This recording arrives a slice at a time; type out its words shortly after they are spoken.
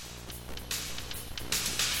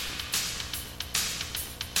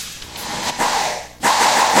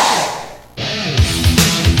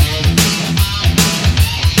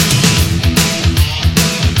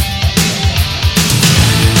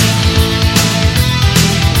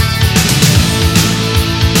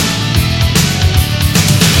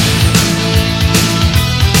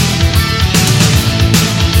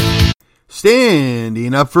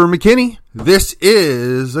Standing up for McKinney, this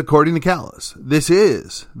is According to Callus. This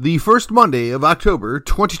is the first Monday of October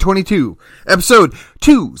 2022, episode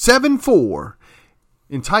 274,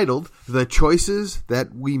 entitled The Choices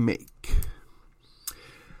That We Make.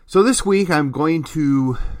 So this week I'm going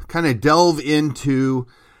to kind of delve into,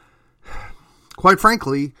 quite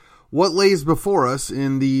frankly, what lays before us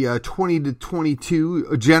in the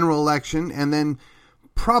 2022 general election, and then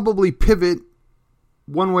probably pivot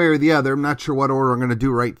one way or the other, I'm not sure what order I'm going to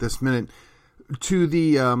do right this minute, to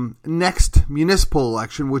the next municipal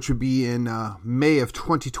election, which would be in May of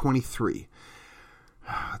 2023.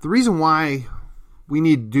 The reason why we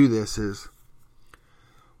need to do this is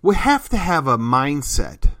we have to have a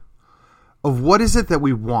mindset of what is it that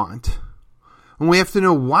we want, and we have to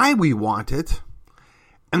know why we want it,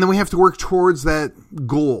 and then we have to work towards that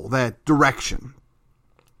goal, that direction.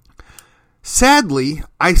 Sadly,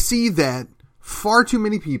 I see that far too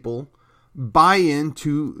many people buy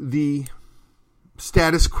into the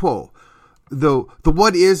status quo. The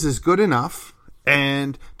what is good enough,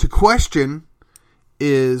 and to question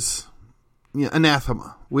is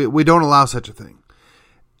anathema. We don't allow such a thing.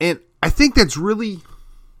 And I think that's really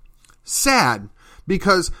sad,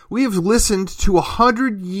 because we have listened to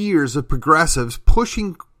 100 years of progressives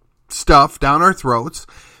pushing stuff down our throats,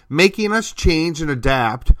 making us change and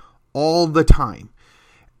adapt all the time.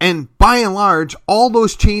 And by and large, all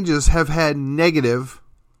those changes have had negative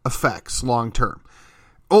effects long term.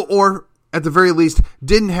 Or at the very least,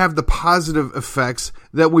 didn't have the positive effects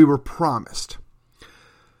that we were promised.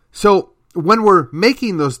 So when we're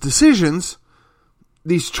making those decisions,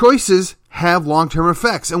 these choices have long-term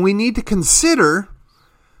effects. And we need to consider,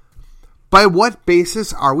 by what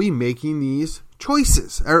basis are we making these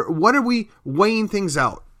choices? Or what are we weighing things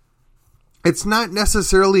out? It's not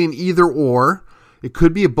necessarily an either or. It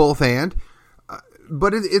could be a both and,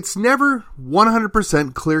 but it's never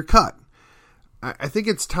 100% clear cut. I think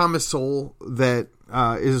it's Thomas Sowell that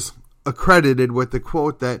is accredited with the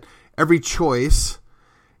quote that every choice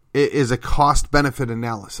is a cost-benefit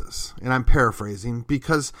analysis. And I'm paraphrasing,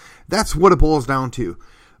 because that's what it boils down to.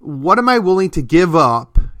 What am I willing to give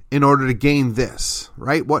up in order to gain this,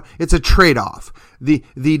 right? It's a trade-off. The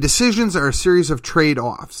decisions are a series of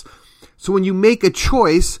trade-offs. So when you make a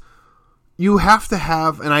choice, you have to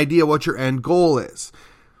have an idea what your end goal is.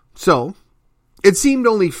 So it seemed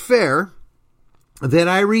only fair that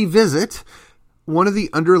I revisit one of the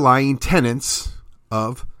underlying tenets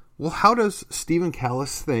of, well, how does Stephen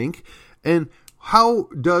Callus think? And how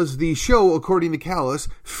does the show, According to Callus,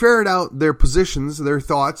 ferret out their positions, their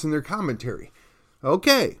thoughts, and their commentary?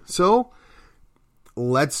 Okay, so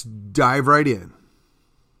let's dive right in.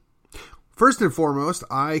 First and foremost,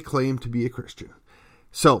 I claim to be a Christian.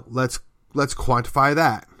 So let's quantify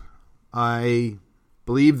that. I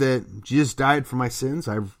believe that Jesus died for my sins.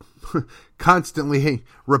 I constantly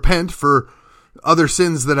repent for other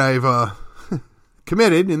sins that I've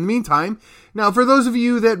committed in the meantime. Now, for those of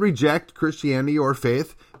you that reject Christianity or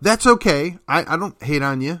faith, that's okay. I don't hate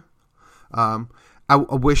on you. I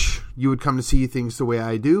wish you would come to see things the way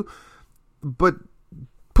I do, but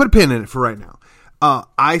put a pin in it for right now.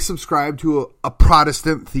 I subscribe to a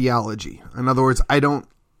Protestant theology. In other words, I don't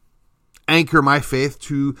anchor my faith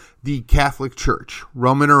to the Catholic Church,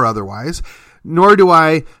 Roman or otherwise, nor do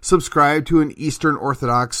I subscribe to an Eastern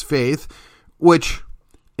Orthodox faith, which,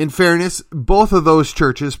 in fairness, both of those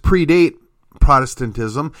churches predate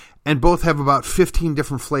Protestantism, and both have about 15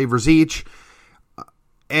 different flavors each.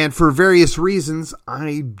 And for various reasons,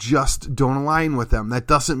 I just don't align with them. That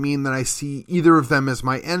doesn't mean that I see either of them as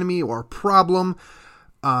my enemy or problem.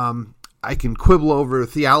 I can quibble over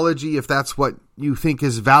theology if that's what you think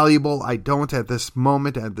is valuable. I don't at this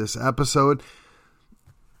moment, at this episode.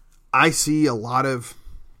 I see a lot of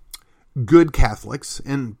good Catholics,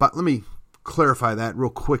 but let me clarify that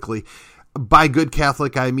real quickly. By good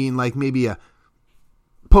Catholic, I mean like maybe a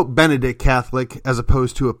Pope Benedict Catholic as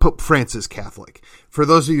opposed to a Pope Francis Catholic. For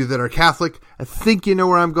those of you that are Catholic, I think you know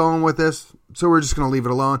where I'm going with this, so we're just going to leave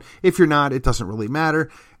it alone. If you're not, it doesn't really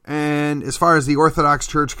matter. And as far as the Orthodox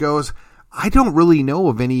Church goes, I don't really know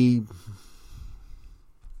of any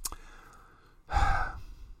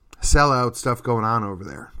sellout stuff going on over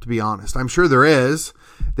there, to be honest. I'm sure there is.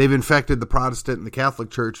 They've infected the Protestant and the Catholic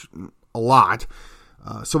Church a lot,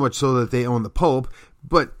 so much so that they own the Pope.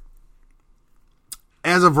 But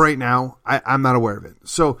as of right now, I'm not aware of it.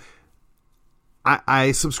 So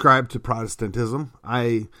I subscribe to Protestantism.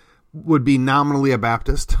 I would be nominally a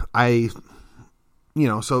Baptist.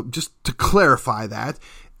 So just to clarify that.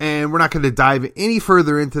 And we're not going to dive any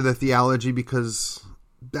further into the theology, because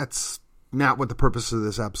that's not what the purpose of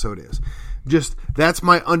this episode is. Just, that's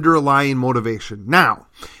my underlying motivation. Now,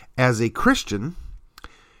 as a Christian,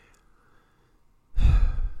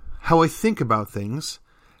 how I think about things,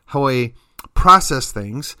 how I process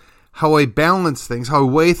things, how I balance things, how I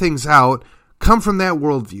weigh things out, come from that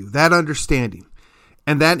worldview, that understanding.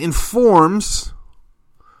 And that informs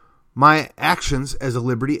my actions as a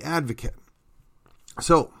liberty advocate.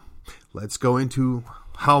 So, let's go into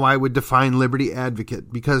how I would define liberty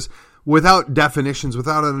advocate, because without definitions,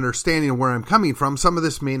 without an understanding of where I'm coming from, some of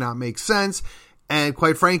this may not make sense. And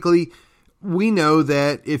quite frankly, we know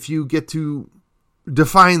that if you get to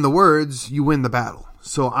define the words, you win the battle.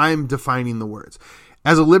 So I'm defining the words.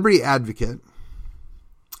 As a liberty advocate,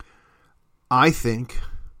 I think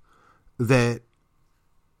that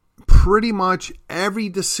pretty much every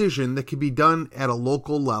decision that can be done at a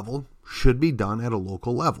local level should be done at a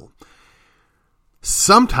local level.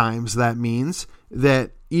 Sometimes that means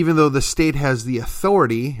that even though the state has the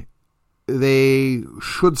authority, they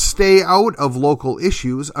should stay out of local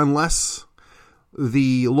issues unless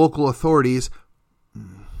the local authorities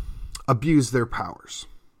abuse their powers.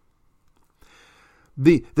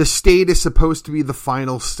 The state is supposed to be the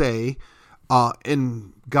final say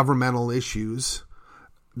in governmental issues.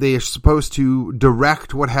 They are supposed to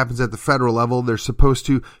direct what happens at the federal level. They're supposed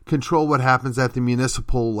to control what happens at the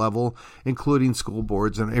municipal level, including school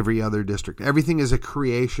boards and every other district. Everything is a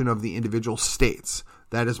creation of the individual states.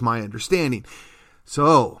 That is my understanding.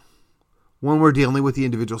 So, when we're dealing with the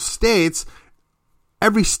individual states,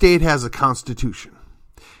 every state has a constitution.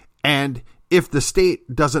 And if the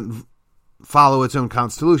state doesn't follow its own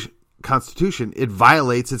constitution, it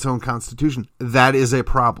violates its own constitution. That is a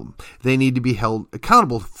problem. They need to be held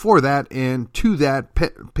accountable for that and to that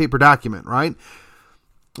paper document, right?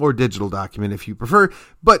 Or digital document if you prefer.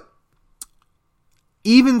 But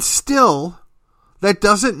even still, that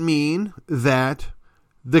doesn't mean that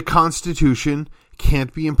the Constitution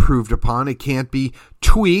can't be improved upon. It can't be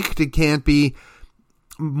tweaked. It can't be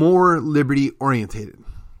more liberty orientated.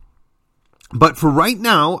 But for right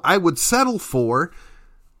now, I would settle for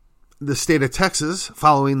the state of Texas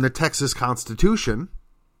following the Texas Constitution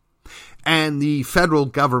and the federal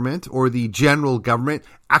government or the general government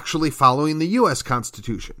actually following the U.S.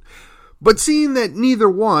 Constitution. But seeing that neither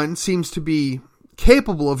one seems to be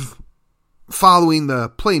capable of following the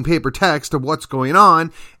plain paper text of what's going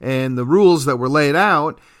on and the rules that were laid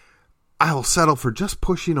out, I will settle for just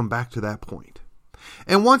pushing them back to that point.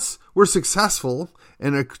 And once we're successful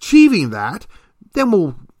in achieving that, then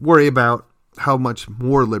we'll worry about how much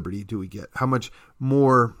more liberty do we get? How much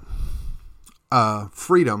more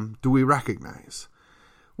freedom do we recognize?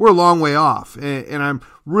 We're a long way off, and I'm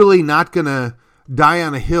really not going to die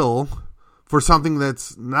on a hill for something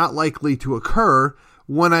that's not likely to occur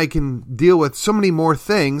when I can deal with so many more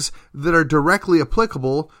things that are directly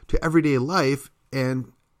applicable to everyday life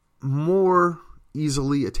and more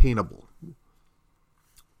easily attainable.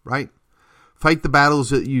 Right? Fight the battles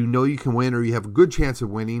that you know you can win or you have a good chance of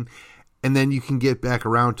winning, and then you can get back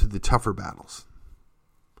around to the tougher battles.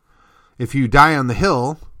 If you die on the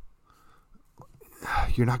hill,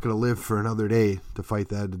 you're not going to live for another day to fight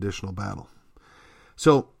that additional battle.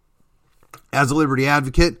 So, as a liberty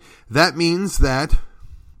advocate, that means that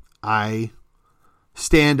I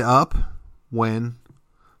stand up when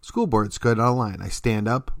school boards get out of line. I stand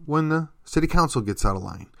up when the city council gets out of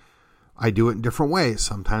line. I do it in different ways.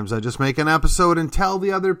 Sometimes I just make an episode and tell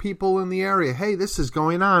the other people in the area, hey, this is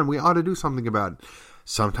going on. We ought to do something about it.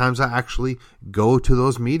 Sometimes I actually go to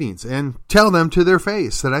those meetings and tell them to their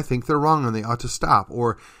face that I think they're wrong and they ought to stop,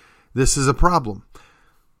 or this is a problem.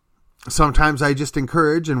 Sometimes I just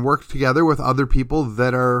encourage and work together with other people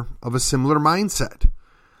that are of a similar mindset.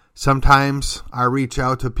 Sometimes I reach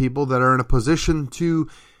out to people that are in a position to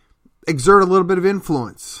exert a little bit of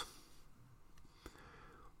influence.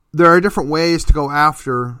 There are different ways to go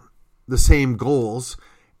after the same goals,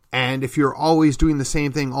 and if you're always doing the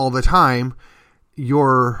same thing all the time,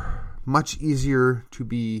 you're much easier to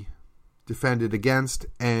be defended against,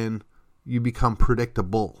 and you become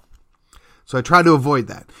predictable. So I try to avoid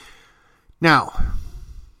that. Now,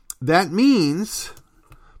 that means,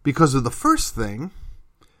 because of the first thing,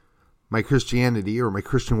 my Christianity or my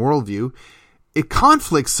Christian worldview, it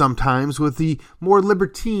conflicts sometimes with the more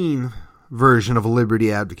libertine version of a liberty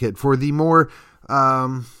advocate, for the more,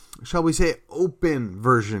 shall we say, open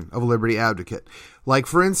version of a liberty advocate. Like,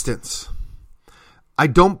 for instance, I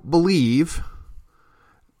don't believe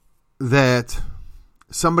that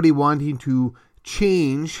somebody wanting to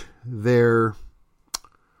change their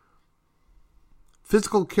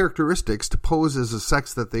physical characteristics to pose as a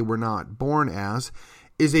sex that they were not born as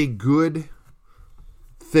is a good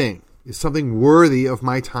thing. is something worthy of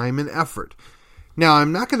my time and effort. Now,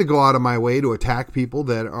 I'm not going to go out of my way to attack people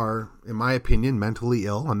that are, in my opinion, mentally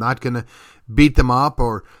ill. I'm not going to beat them up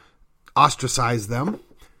or ostracize them.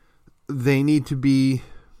 They need to be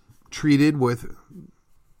treated with,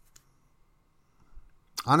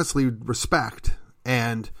 honestly, respect,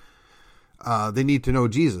 and they need to know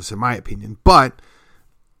Jesus, in my opinion. But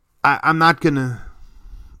I'm not going to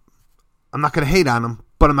hate on them,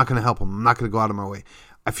 but I'm not going to help them. I'm not going to go out of my way.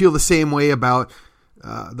 I feel the same way about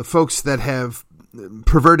the folks that have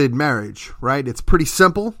perverted marriage, right? It's pretty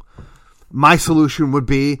simple. My solution would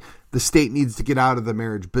be the state needs to get out of the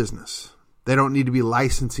marriage business. They don't need to be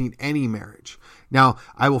licensing any marriage. Now,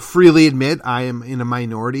 I will freely admit I am in a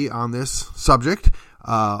minority on this subject.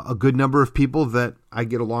 A good number of people that I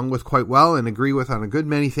get along with quite well and agree with on a good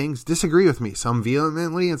many things disagree with me, some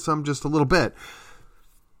vehemently and some just a little bit.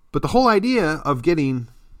 But the whole idea of getting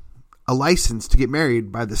a license to get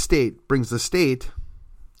married by the state brings the state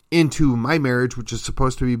into my marriage, which is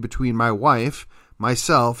supposed to be between my wife,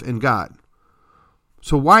 myself, and God.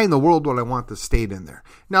 So why in the world would I want the state in there?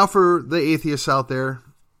 Now, for the atheists out there,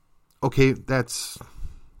 okay,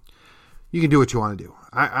 you can do what you want to do.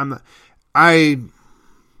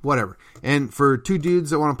 Whatever. And for two dudes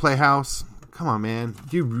that want to play house, come on, man.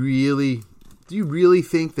 Do you really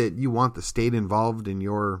think that you want the state involved in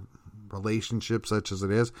your relationship, such as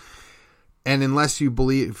it is? And unless you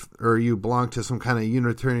believe or you belong to some kind of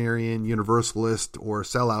Unitarian, Universalist, or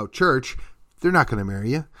sellout church, they're not going to marry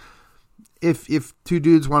you. If two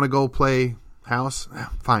dudes want to go play house,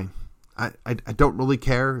 fine. I don't really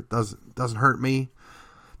care. It doesn't hurt me.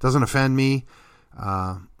 Doesn't offend me.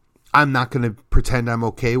 I'm not going to pretend I'm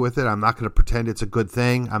okay with it. I'm not going to pretend it's a good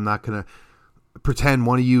thing. I'm not going to pretend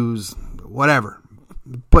want to use whatever.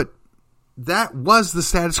 But that was the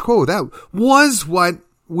status quo. That was what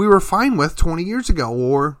we were fine with 20 years ago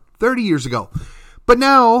or 30 years ago. But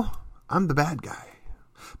now I'm the bad guy.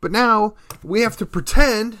 But now we have to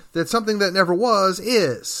pretend that something that never was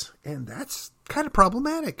is. And that's kind of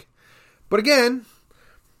problematic. But again,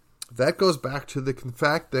 that goes back to the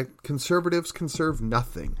fact that conservatives conserve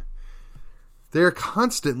nothing. They're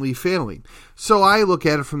constantly failing. So I look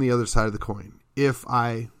at it from the other side of the coin. If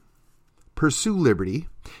I pursue liberty,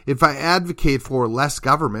 if I advocate for less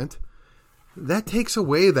government, that takes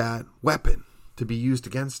away that weapon to be used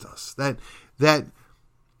against us. That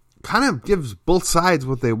kind of gives both sides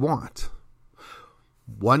what they want.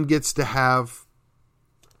 One gets to have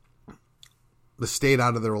the state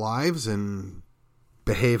out of their lives and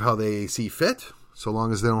behave how they see fit, so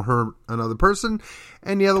long as they don't hurt another person.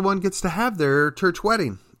 And the other one gets to have their church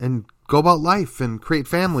wedding and go about life and create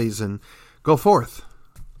families and go forth.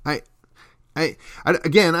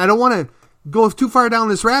 Again, I don't want to go too far down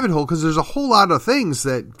this rabbit hole because there's a whole lot of things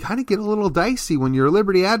that kind of get a little dicey when you're a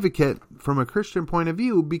liberty advocate from a Christian point of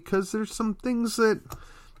view, because there's some things that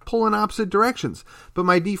pull in opposite directions. But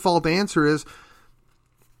my default answer is,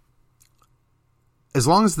 as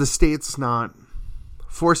long as the state's not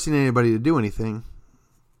forcing anybody to do anything,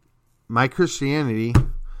 my Christianity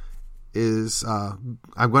is, I'm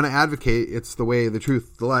going to advocate it's the way, the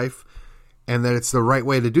truth, the life, and that it's the right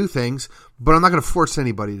way to do things, but I'm not going to force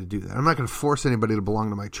anybody to do that. I'm not going to force anybody to belong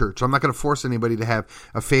to my church. I'm not going to force anybody to have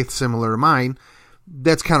a faith similar to mine.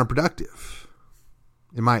 That's counterproductive,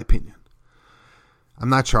 in my opinion. I'm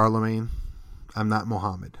not Charlemagne. I'm not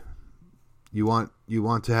Muhammad. You want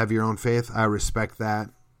to have your own faith? I respect that.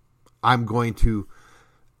 I'm going to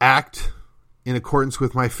act in accordance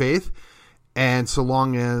with my faith, and so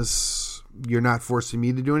long as you're not forcing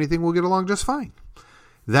me to do anything, we'll get along just fine.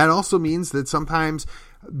 That also means that sometimes,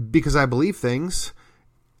 because I believe things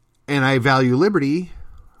and I value liberty,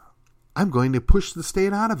 I'm going to push the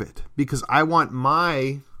state out of it because I want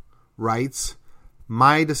my rights,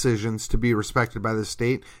 my decisions to be respected by the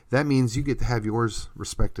state. That means you get to have yours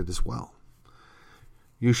respected as well.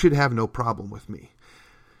 You should have no problem with me.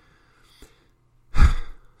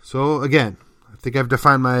 So again, I think I've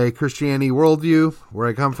defined my Christianity worldview, where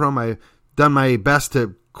I come from. I've done my best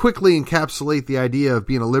to quickly encapsulate the idea of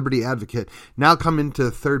being a liberty advocate. Now come into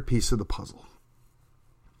the third piece of the puzzle.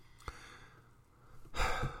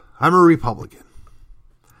 I'm a Republican.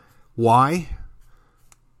 Why?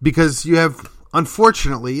 Because you have,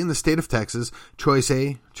 unfortunately, in the state of Texas, choice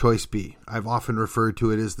A, choice B. I've often referred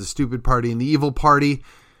to it as the stupid party and the evil party.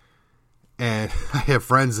 And I have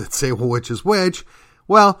friends that say, well, which is which?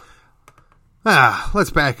 Well,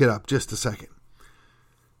 let's back it up just a second.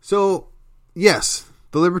 So, yes,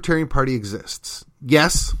 the Libertarian Party exists.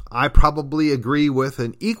 Yes, I probably agree with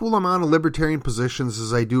an equal amount of Libertarian positions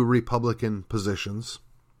as I do Republican positions.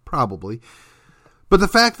 Probably. But the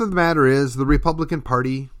fact of the matter is, the Republican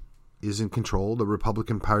Party is in control. The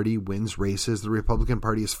Republican Party wins races. The Republican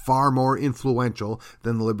Party is far more influential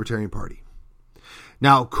than the Libertarian Party.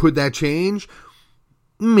 Now, could that change?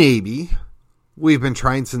 Maybe. We've been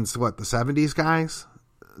trying since, the 70s, guys?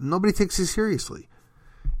 Nobody takes it seriously.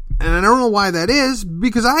 And I don't know why that is,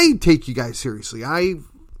 because I take you guys seriously. I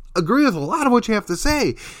agree with a lot of what you have to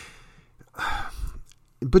say.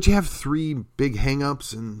 But you have 3 big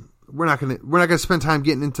hang-ups, and we're not gonna spend time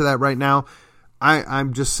getting into that right now.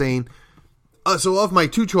 I'm just saying. So of my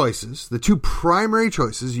 2 choices, the 2 primary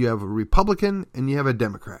choices, you have a Republican and you have a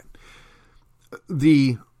Democrat.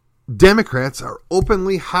 The Democrats are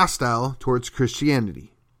openly hostile towards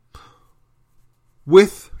Christianity,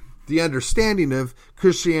 with the understanding of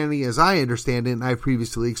Christianity as I understand it, and I've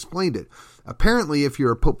previously explained it. Apparently, if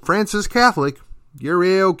you're a Pope Francis Catholic, you're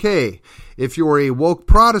A-okay. If you're a woke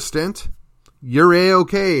Protestant, you're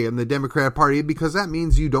A-okay in the Democrat Party, because that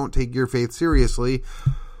means you don't take your faith seriously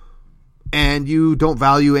and you don't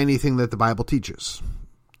value anything that the Bible teaches.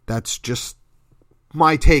 That's just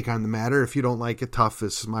my take on the matter. If you don't like it, tough.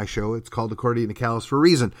 This is my show. It's called According to Callus for a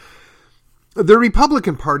reason. The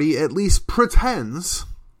Republican Party at least pretends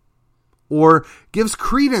or gives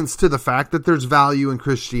credence to the fact that there's value in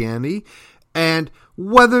Christianity, and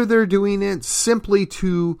whether they're doing it simply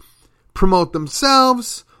to promote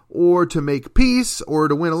themselves or to make peace or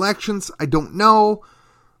to win elections, I don't know,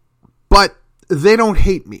 but they don't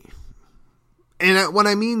hate me. And when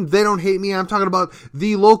I mean they don't hate me, I'm talking about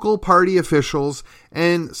the local party officials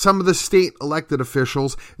and some of the state elected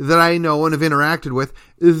officials that I know and have interacted with.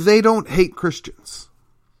 They don't hate Christians.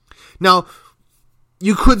 Now,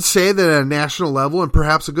 you could say that at a national level, and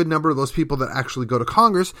perhaps a good number of those people that actually go to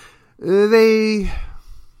Congress, they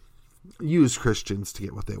use Christians to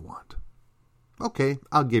get what they want. Okay,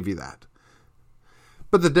 I'll give you that.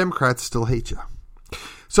 But the Democrats still hate you.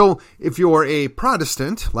 So if you're a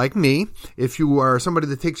Protestant, like me, if you are somebody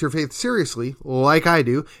that takes your faith seriously, like I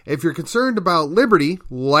do, if you're concerned about liberty,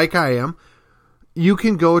 like I am, you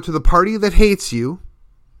can go to the party that hates you,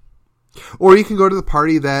 or you can go to the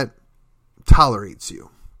party that tolerates you.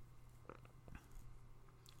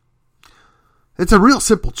 It's a real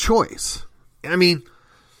simple choice. I mean,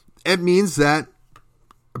 it means that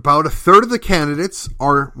about 1/3 of the candidates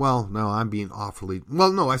are,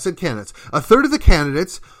 I said candidates. 1/3 of the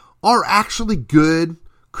candidates are actually good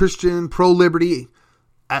Christian, pro-liberty,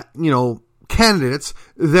 candidates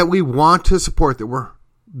that we want to support, that we're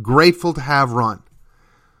grateful to have run.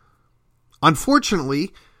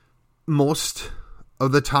 Unfortunately, most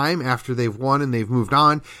of the time after they've won and they've moved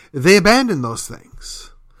on, they abandon those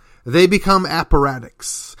things. They become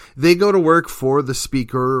apparatchiks. They go to work for the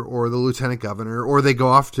speaker or the lieutenant governor, or they go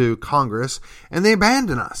off to Congress and they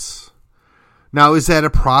abandon us. Now, is that a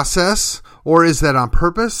process or is that on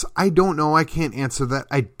purpose? I don't know. I can't answer that.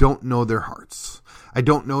 I don't know their hearts. I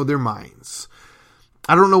don't know their minds.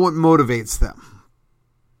 I don't know what motivates them.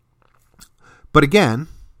 But again,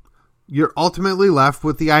 you're ultimately left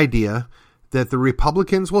with the idea that the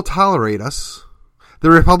Republicans will tolerate us.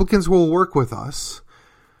 The Republicans will work with us.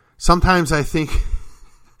 Sometimes I think,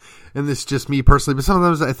 and this is just me personally, but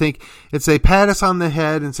sometimes I think it's a pat us on the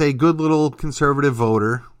head and say, good little conservative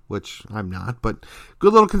voter, which I'm not, but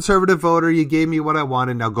good little conservative voter, you gave me what I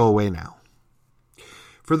wanted, now go away now.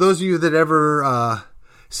 For those of you that ever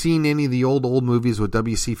seen any of the old movies with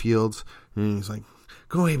W.C. Fields, and he's like,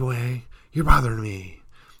 go away, you're bothering me.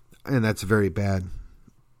 And that's a very bad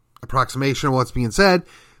approximation of what's being said.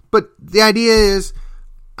 But the idea is,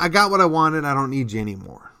 I got what I wanted, I don't need you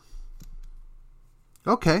anymore.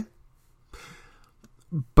 Okay.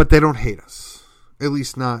 But they don't hate us. At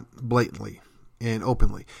least not blatantly and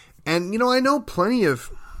openly. And, I know plenty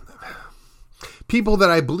of people that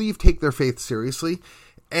I believe take their faith seriously,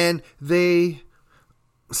 and they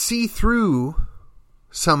see through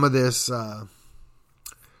some of this,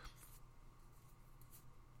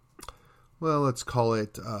 let's call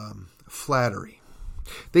it flattery.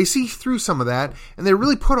 They see through some of that, and they're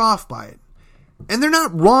really put off by it. And they're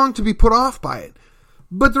not wrong to be put off by it.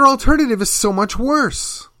 But their alternative is so much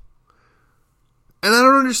worse. And I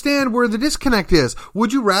don't understand where the disconnect is.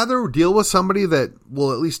 Would you rather deal with somebody that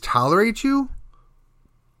will at least tolerate you?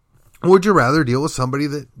 Or would you rather deal with somebody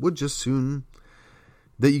that would just soon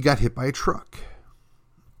that you got hit by a truck?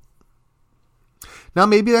 Now,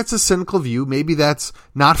 maybe that's a cynical view. Maybe that's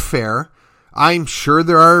not fair. I'm sure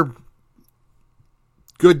there are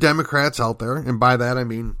good Democrats out there. And by that, I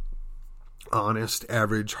mean honest,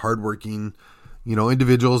 average, hardworking,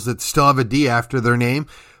 individuals that still have a D after their name.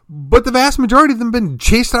 But the vast majority of them have been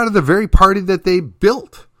chased out of the very party that they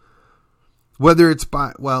built. Whether it's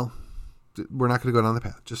by, we're not going to go down the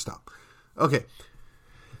path. Just stop. Okay.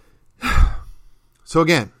 So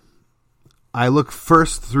again, I look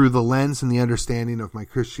first through the lens and the understanding of my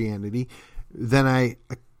Christianity. Then I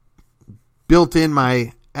built in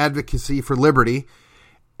my advocacy for liberty.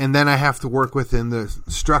 And then I have to work within the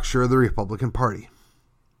structure of the Republican Party.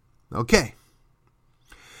 Okay.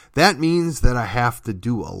 That means that I have to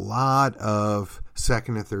do a lot of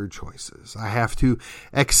second and third choices. I have to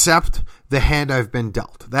accept the hand I've been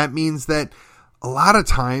dealt. That means that a lot of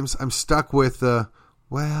times I'm stuck with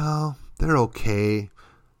well, they're okay.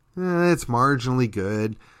 It's marginally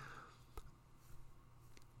good.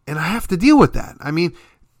 And I have to deal with that. I mean,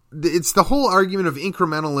 it's the whole argument of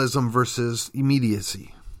incrementalism versus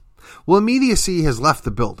immediacy. Well, immediacy has left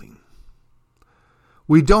the building.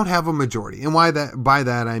 We don't have a majority. And by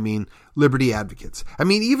that, I mean liberty advocates. I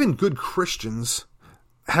mean, even good Christians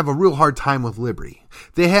have a real hard time with liberty.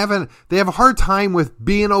 They have a hard time with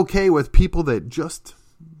being okay with people that just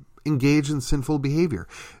engage in sinful behavior.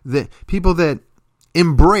 The people that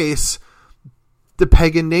embrace the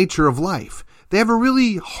pagan nature of life. They have a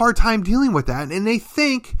really hard time dealing with that. And they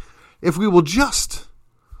think if we will just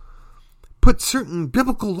put certain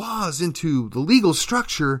biblical laws into the legal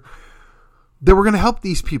structure, that we're going to help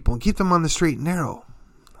these people and keep them on the straight and narrow.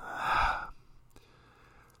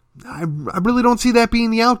 I really don't see that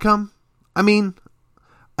being the outcome. I mean,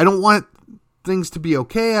 I don't want things to be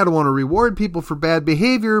okay. I don't want to reward people for bad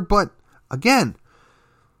behavior. But again,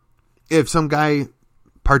 if some guy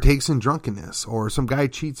partakes in drunkenness or some guy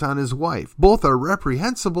cheats on his wife, both are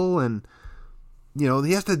reprehensible, and he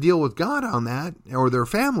has to deal with God on that or their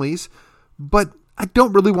families. But I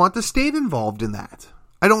don't really want the state involved in that.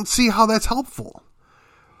 I don't see how that's helpful.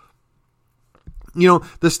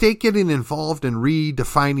 The state getting involved in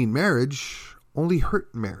redefining marriage only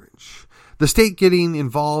hurt marriage. The state getting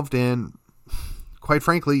involved in, quite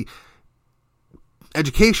frankly,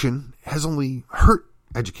 education has only hurt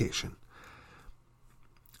education.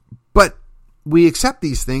 But we accept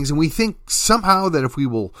these things and we think somehow that if we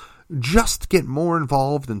will just get more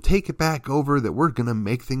involved and take it back over, that we're going to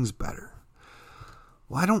make things better.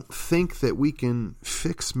 Well, I don't think that we can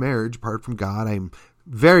fix marriage apart from God. I'm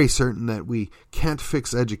very certain that we can't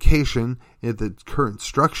fix education in the current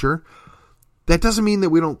structure. That doesn't mean that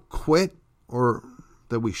we don't quit, or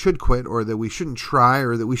that we should quit, or that we shouldn't try,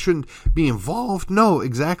 or that we shouldn't be involved. No,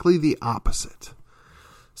 exactly the opposite.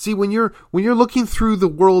 See, when you're looking through the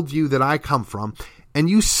worldview that I come from, and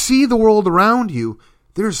you see the world around you,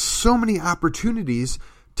 there's so many opportunities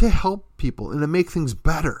to help people and to make things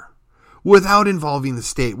better without involving the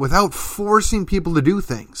state, without forcing people to do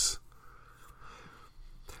things.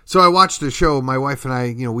 So I watched a show, my wife and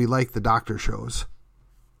I, we like the doctor shows.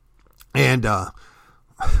 And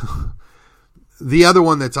the other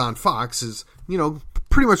one that's on Fox is,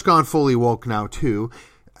 pretty much gone fully woke now too.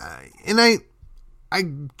 And I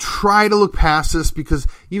try to look past this, because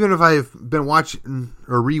even if I've been watching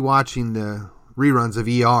or rewatching the reruns of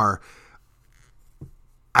ER,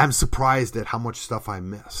 I'm surprised at how much stuff I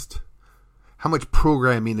missed. How much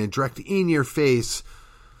programming and direct in-your-face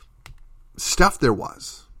stuff there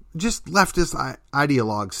was. Just leftist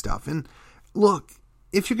ideologue stuff. And look,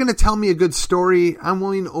 if you're going to tell me a good story, I'm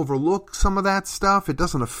willing to overlook some of that stuff. It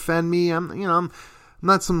doesn't offend me. I'm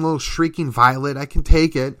not some little shrieking violet. I can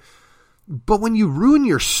take it. But when you ruin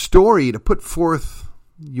your story to put forth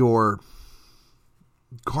your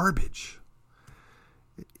garbage,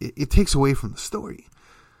 it takes away from the story.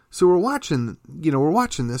 So we're watching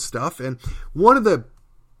this stuff, and one of the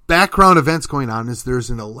background events going on is there's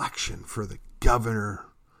an election for the governor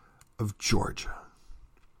of Georgia.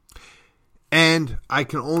 And I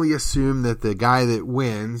can only assume that the guy that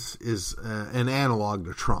wins is an analog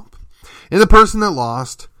to Trump. And the person that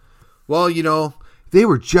lost, well, they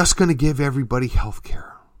were just going to give everybody health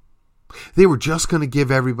care. They were just going to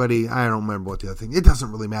give everybody, I don't remember what the other thing, it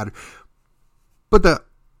doesn't really matter. But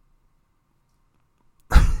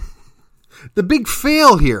the big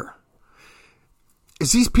fail here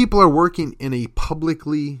is these people are working in a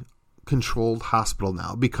publicly controlled hospital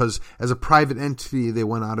now, because as a private entity, they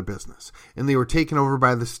went out of business and they were taken over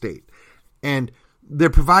by the state. And they're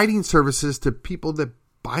providing services to people that,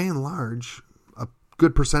 by and large, a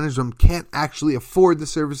good percentage of them can't actually afford the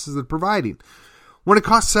services they're providing. When it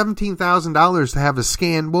costs $17,000 to have a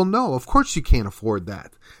scan, well, no, of course you can't afford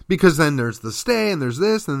that, because then there's the stay and there's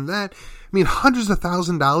this and that. I mean, hundreds of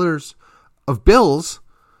 $1,000s of bills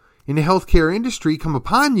in the healthcare industry come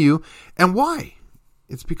upon you. And why?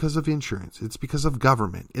 It's because of insurance. It's because of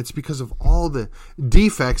government. It's because of all the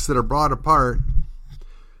defects that are brought apart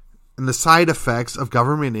and the side effects of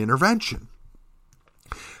government intervention.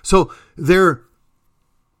 So they're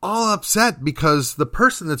all upset because the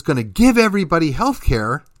person that's going to give everybody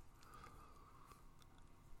healthcare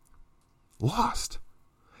lost.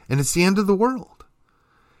 And it's the end of the world.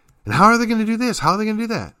 And how are they going to do this? How are they going to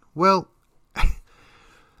do that? Well,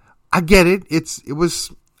 I get it. It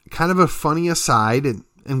was kind of a funny aside. And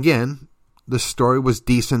again, the story was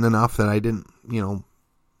decent enough that I didn't,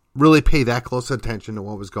 really pay that close attention to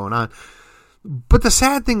what was going on. But the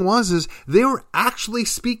sad thing is they were actually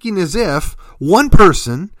speaking as if one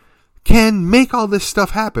person can make all this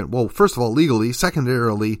stuff happen. Well, first of all, legally,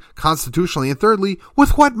 secondarily, constitutionally, and thirdly,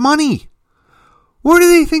 with what money? Where do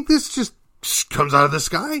they think this just comes out of the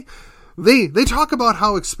sky? They talk about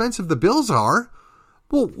how expensive the bills are.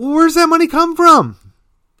 Well, where's that money come from?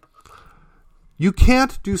 You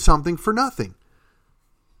can't do something for nothing.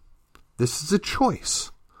 This is a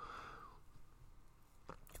choice.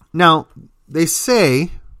 Now, they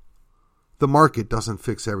say the market doesn't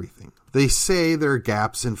fix everything. They say there are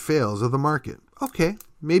gaps and fails of the market. Okay,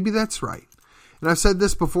 maybe that's right. And I've said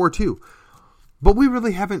this before too. But we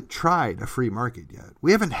really haven't tried a free market yet.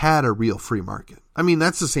 We haven't had a real free market. I mean,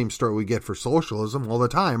 that's the same story we get for socialism all the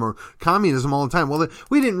time or communism all the time. Well,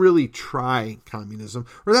 we didn't really try communism,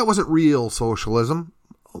 or that wasn't real socialism.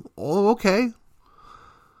 Oh, okay.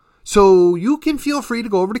 So you can feel free to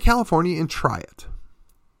go over to California and try it.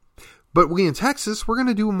 But we in Texas, we're going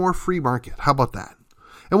to do a more free market. How about that?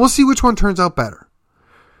 And we'll see which one turns out better.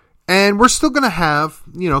 And we're still going to have,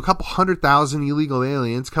 a couple 100,000 illegal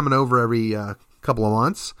aliens coming over every couple of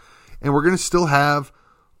months. And we're going to still have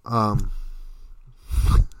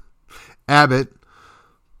Abbott.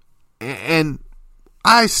 And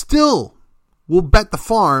I still will bet the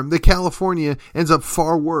farm that California ends up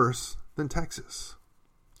far worse than Texas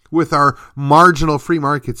with our marginal free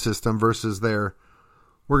market system versus their,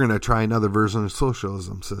 we're going to try another version of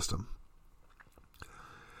socialism system.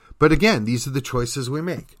 But again, these are the choices we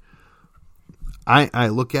make. I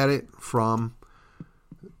look at it from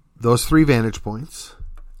those three vantage points.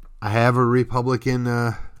 I have a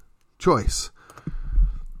Republican choice.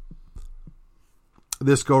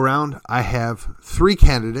 This go round, I have three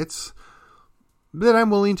candidates that I'm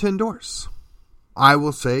willing to endorse. I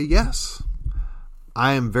will say yes.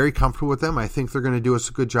 I am very comfortable with them. I think they're going to do us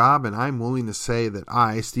a good job, and I'm willing to say that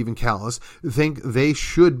I, Stephen Callis, think they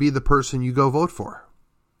should be the person you go vote for.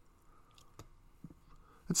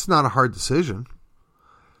 It's not a hard decision.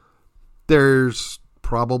 There's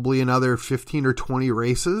probably another 15 or 20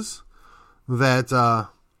 races that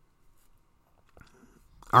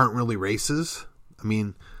aren't really races. I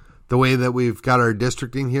mean, the way that we've got our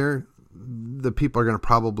districting here, the people are going to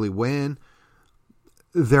probably win.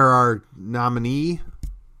 They're our nominee.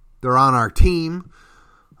 They're on our team.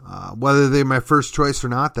 Whether they're my first choice or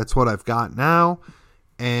not, that's what I've got now.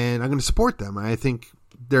 And I'm going to support them. I think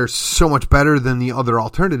they're so much better than the other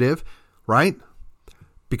alternative, right?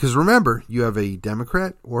 Because remember, you have a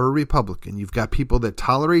Democrat or a Republican. You've got people that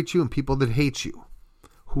tolerate you and people that hate you.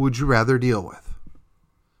 Who would you rather deal with?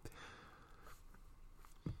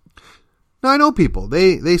 Now, I know people.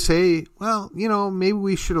 They say, well, maybe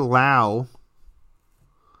we should allow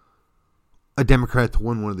a Democrat to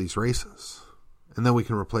win one of these races. And then we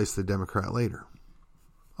can replace the Democrat later.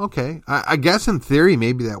 Okay, I guess in theory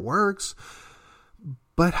maybe that works.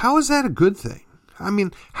 But how is that a good thing? I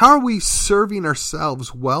mean, how are we serving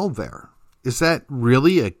ourselves well there? Is that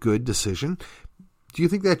really a good decision? Do you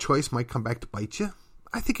think that choice might come back to bite you?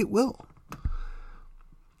 I think it will.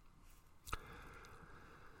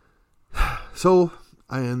 So,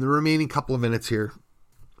 in the remaining couple of minutes here,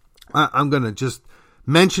 I'm going to just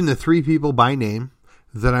mention the three people by name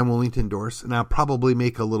that I'm willing to endorse. And I'll probably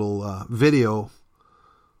make a little video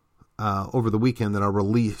over the weekend that I'll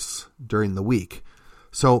release during the week.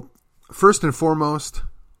 So, first and foremost,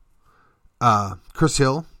 Chris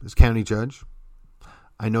Hill is county judge.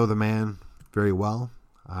 I know the man very well.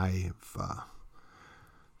 I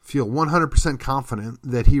feel 100% confident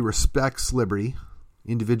that he respects liberty,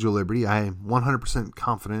 individual liberty. I am 100%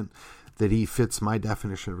 confident that he fits my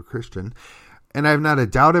definition of a Christian. And I have not a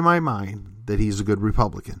doubt in my mind that he's a good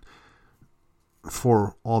Republican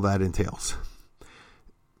for all that entails.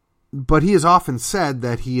 But he has often said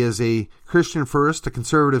that he is a Christian first, a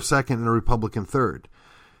conservative second, and a Republican third.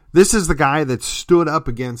 This is the guy that stood up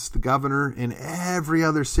against the governor and every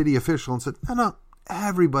other city official and said, no,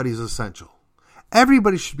 everybody's essential.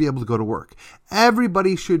 Everybody should be able to go to work.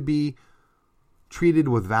 Everybody should be treated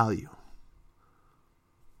with value.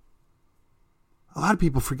 A lot of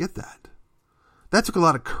people forget that. That took a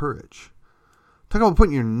lot of courage. Talk about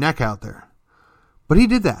putting your neck out there. But he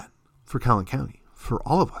did that for Collin County, for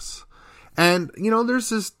all of us. And, there's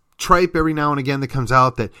this tripe every now and again that comes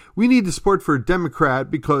out that we need to support for a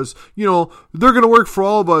Democrat because, they're going to work for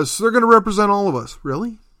all of us. They're going to represent all of us.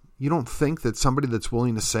 Really? You don't think that somebody that's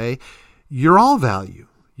willing to say, you're all value.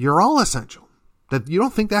 You're all essential. That you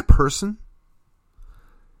don't think that person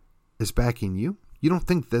is backing you. You don't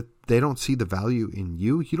think that they don't see the value in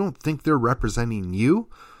you. You don't think they're representing you.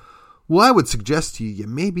 Well, I would suggest to you, you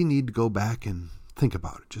maybe need to go back and think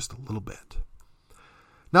about it just a little bit.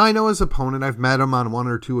 Now, I know his opponent. I've met him on one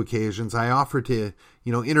or two occasions. I offered to,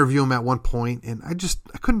 interview him at one point, and I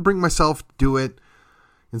couldn't bring myself to do it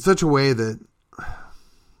in such a way that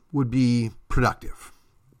would be productive.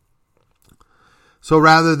 So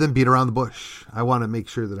rather than beat around the bush, I want to make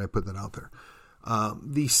sure that I put that out there.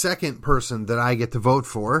 The second person that I get to vote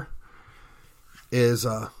for is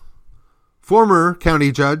former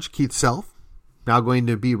county judge Keith Self, now going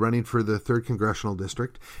to be running for the 3rd Congressional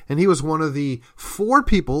District. And he was one of the 4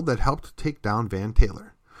 people that helped take down Van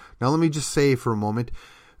Taylor. Now, let me just say for a moment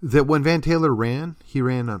that when Van Taylor ran, he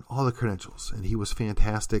ran on all the credentials, and he was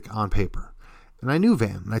fantastic on paper. And I knew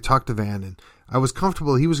Van, and I talked to Van, and I was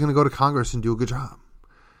comfortable he was going to go to Congress and do a good job.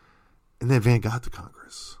 And then Van got to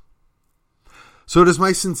Congress. So it is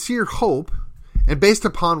my sincere hope, and based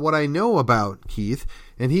upon what I know about Keith,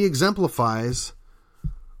 and he exemplifies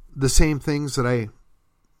the same things that I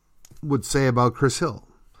would say about Chris Hill.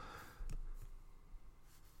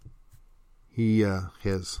 He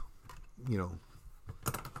has,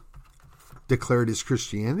 declared his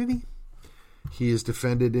Christianity. He has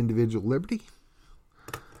defended individual liberty.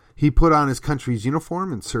 He put on his country's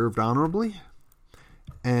uniform and served honorably.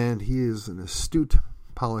 And he is an astute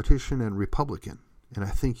politician and Republican. And I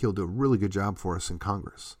think he'll do a really good job for us in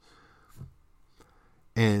Congress.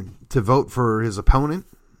 And to vote for his opponent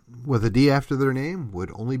with a D after their name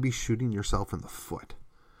would only be shooting yourself in the foot.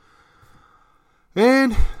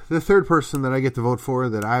 And the third person that I get to vote for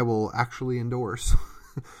that I will actually endorse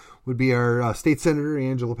would be our State Senator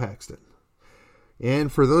Angela Paxton.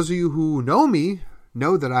 And for those of you who know me,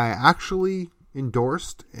 know that I actually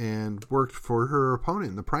endorsed and worked for her opponent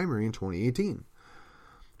in the primary in 2018.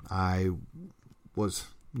 I was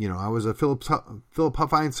a Philip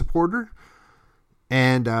Huffine supporter,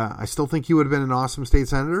 and I still think he would have been an awesome state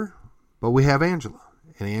senator, but we have Angela,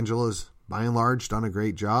 and Angela's by and large done a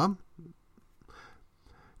great job.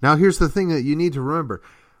 Now, here's the thing that you need to remember.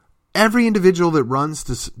 Every individual that runs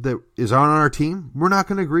that is on our team, we're not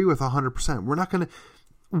going to agree with 100%. We're not going to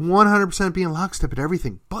 100% be in lockstep at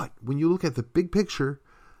everything. But when you look at the big picture,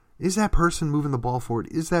 is that person moving the ball forward?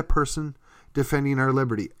 Is that person defending our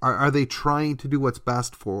liberty? Are they trying to do what's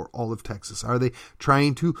best for all of Texas? Are they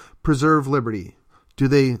trying to preserve liberty? Do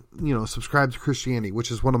they, subscribe to Christianity, which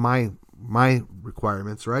is one of my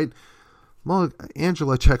requirements, right? Well,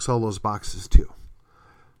 Angela checks all those boxes too.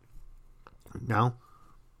 Now,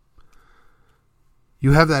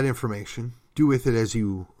 you have that information. Do with it as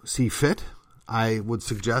you see fit. I would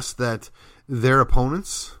suggest that their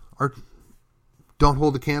opponents don't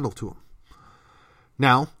hold a candle to them.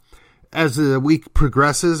 Now, as the week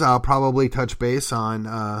progresses, I'll probably touch base on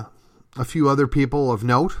a few other people of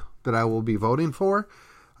note that I will be voting for.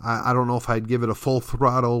 I don't know if I'd give it a full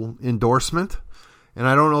throttle endorsement, and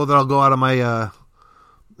I don't know that I'll go out of my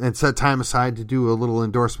and set time aside to do a little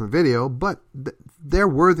endorsement video, but they're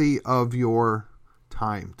worthy of your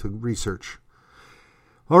time to research.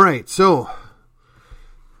 All right, so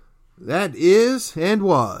that is and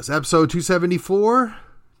was episode 274,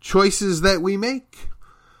 Choices That We Make.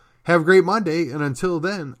 Have a great Monday, and until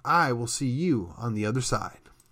then, I will see you on the other side.